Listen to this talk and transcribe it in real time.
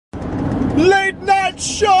Late night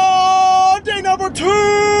show, day number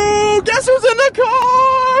 2. Guess who's in the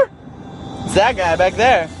car? It's that guy back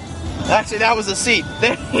there. Actually, that was a seat.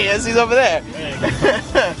 There he is. He's over there.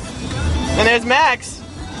 And there's Max.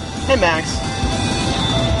 Hey, Max.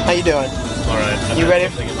 How you doing? All right. You ready?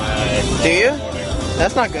 Something in my eye. Do you?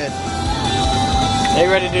 That's not good. Are you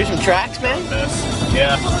ready to do some tracks, man?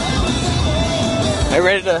 Yeah. Are you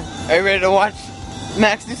ready to watch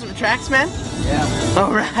Max do some tracks, man? Yeah.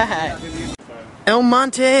 All right. El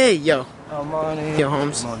Monte, yo. El Monte. Yo,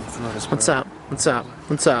 Holmes. What's up? What's up?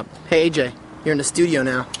 What's up? Hey, AJ. You're in the studio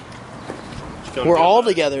now. We're all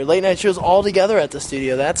together. Late night shows all together at the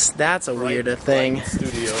studio. That's a weird thing.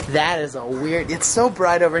 Studio. That is a weird. It's so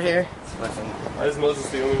bright over here. Why is Moses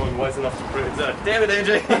the only one wise enough to prove that? Damn it,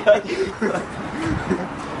 AJ!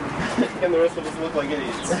 And the rest of us look like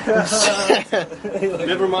idiots.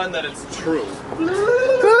 Never mind that it's true.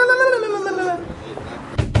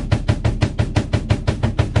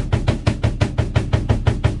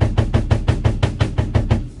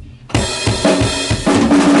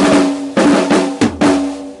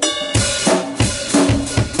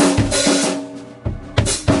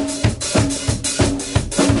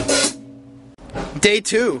 Day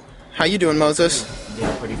 2. How you doing, Moses?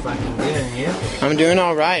 Doing pretty fucking good in here. I'm doing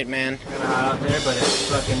all right, man. Kind of hot out there, but it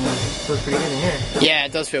fucking feels pretty good in here. Yeah,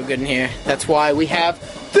 it does feel good in here. That's why we have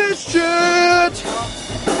this shit.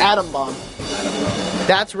 Atom bomb.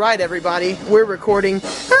 That's right, everybody. We're recording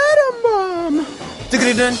Atom bomb.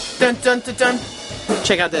 Dun dun dun dun dun dun.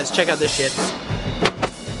 Check out this. Check out this shit.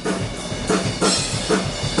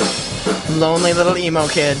 Lonely little emo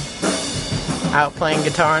kid out playing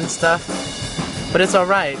guitar and stuff. But it's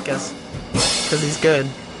alright, because he's good.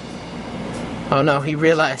 Oh no, he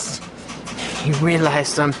realized.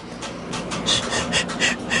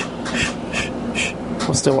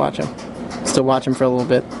 We'll still watch him. Still watch him for a little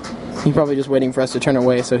bit. He's probably just waiting for us to turn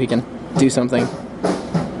away so he can do something.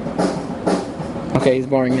 Okay, he's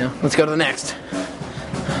boring now. Let's go to the next.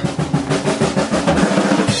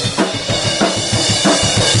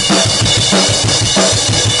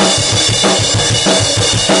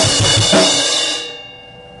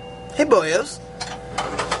 Hey, boyos.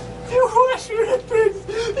 You wash your hands.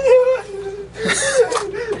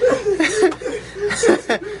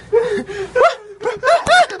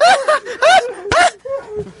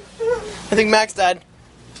 I think Max died.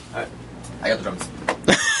 Alright. I got the drums.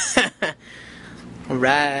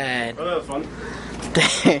 Alright. Oh, that was fun.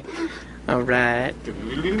 Alright.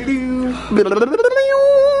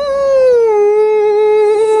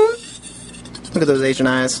 Look at those Asian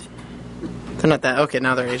eyes. They're not that. Okay,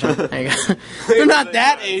 now they're Asian. There you go. They're not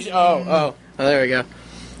that Asian. Oh, there we go.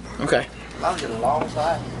 Okay.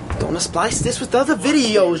 Gonna splice this with other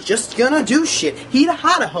videos. Just gonna do shit. He the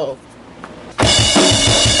hotta ho.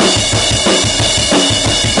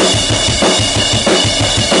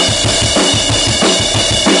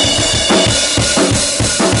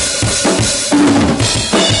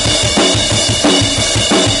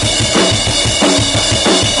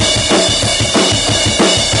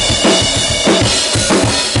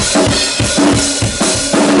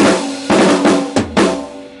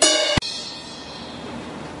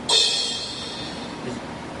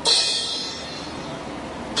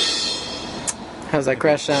 How's that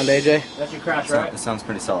crash sound, AJ? That's your crash, right? It sounds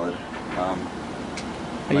pretty solid. Are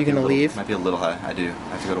you gonna leave? Might be a little high. I do. I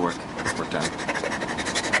have to go to work. It's work time.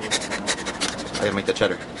 I gotta make that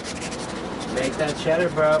cheddar. Make that cheddar,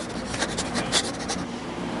 bro.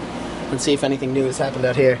 Let's see if anything new has happened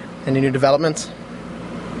out here. Any new developments?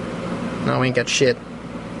 No, we ain't got shit.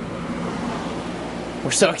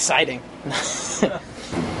 We're so exciting.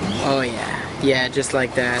 Oh yeah. Yeah, just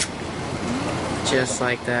like that. Just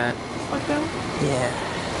like that. Like that? Yeah.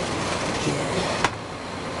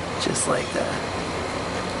 Just like that.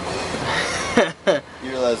 You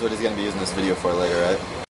realize what he's gonna be using this video for later, right?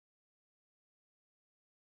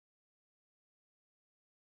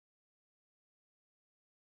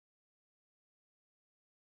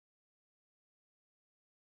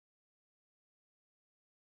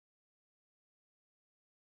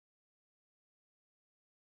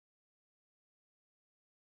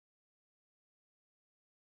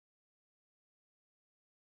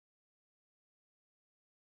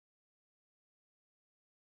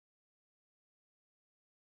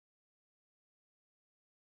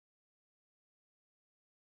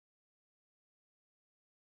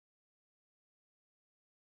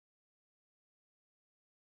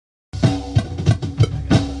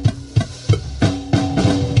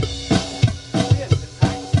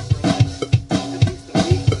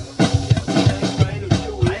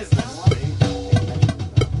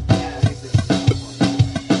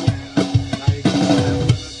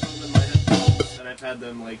 had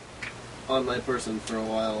them like on my person for a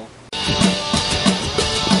while.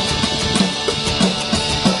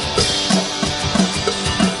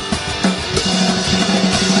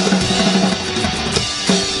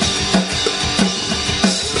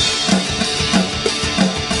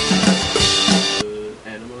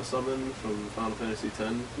 Summon from Final Fantasy X.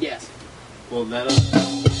 Yes. Well, that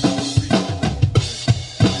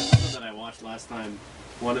that I watched last time,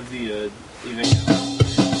 one of the events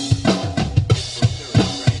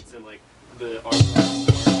and like the armor.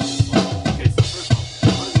 Okay, so first off,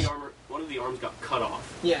 one of the arms got cut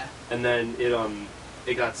off. Yeah. And then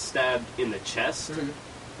it got stabbed in the chest,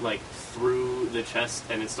 like through the chest,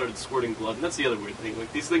 and it started squirting blood. And that's the other weird thing.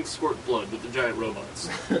 Like these things squirt blood, but they're giant robots.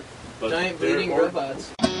 But giant bleeding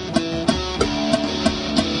robots.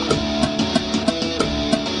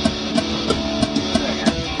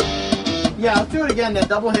 Yeah, I'll do it again. That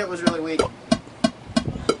double hit was really weak.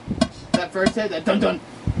 That first hit, that dun-dun.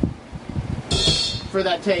 For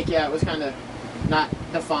that take, yeah, it was kind of not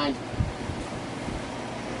defined.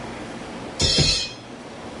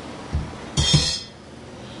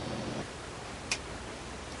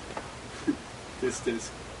 This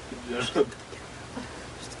is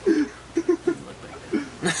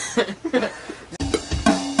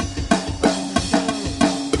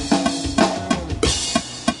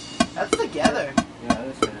That's together. Yeah,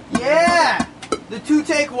 that's good. Yeah! The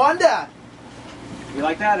two-take wonder! You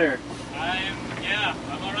like that, or?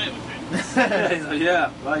 I'm alright with it.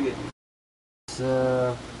 Yeah, like it.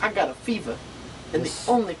 So, I got a fever. And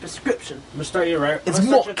the only prescription. I'm gonna start you right. It's I'm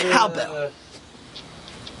gonna more start you cowbell.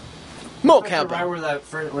 More Right cowbell.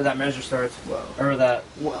 where that measure starts. Whoa. Or where that.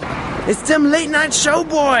 Well, it's them late night show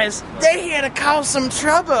boys. They here to cause some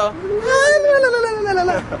trouble.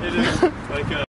 it is like